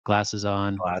glasses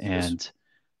on. Glasses. And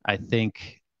I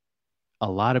think a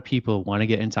lot of people want to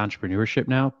get into entrepreneurship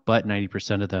now, but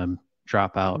 90% of them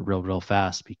drop out real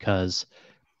fast because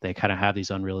they kind of have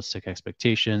these unrealistic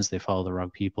expectations. They follow the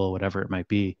wrong people, whatever it might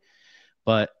be.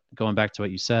 But going back to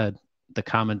what you said, the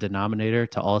common denominator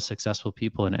to all successful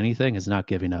people in anything is not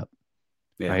giving up,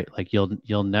 Yeah. right? Like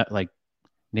like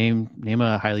name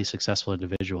a highly successful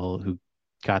individual who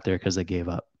got there because they gave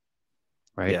up,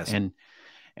 right? Yes. And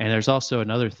there's also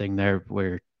another thing there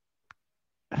where,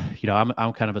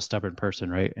 I'm kind of a stubborn person,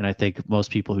 right? And I think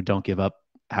most people who don't give up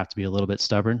have to be a little bit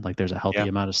stubborn. Like there's a Yeah. healthy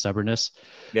amount of stubbornness,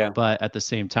 Yeah. but at the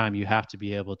same time, you have to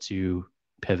be able to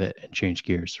pivot and change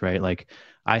gears, right? Like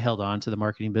I held on to the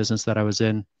marketing business that I was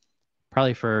in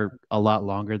probably for a lot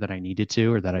longer than I needed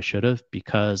to or that I should have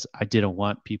because I didn't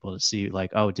want people to see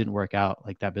like, oh, it didn't work out.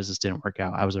 Like that business didn't work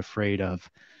out. I was afraid of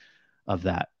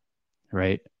that,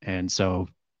 right? And so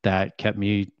that kept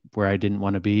me where I didn't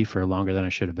want to be for longer than I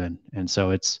should have been. And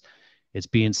so it's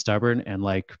being stubborn and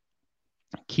like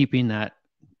keeping that.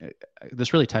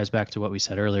 This really ties back to what we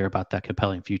said earlier about that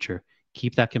compelling future.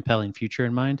 Keep that compelling future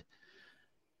in mind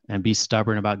and be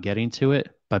stubborn about getting to it,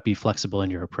 but be flexible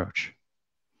in your approach.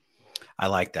 I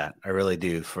like that. I really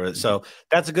do. So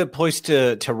that's a good place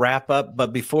to wrap up.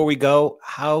 But before we go,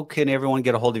 how can everyone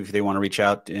get a hold of you if they want to reach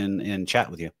out and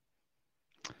chat with you?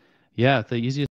 Yeah, the easiest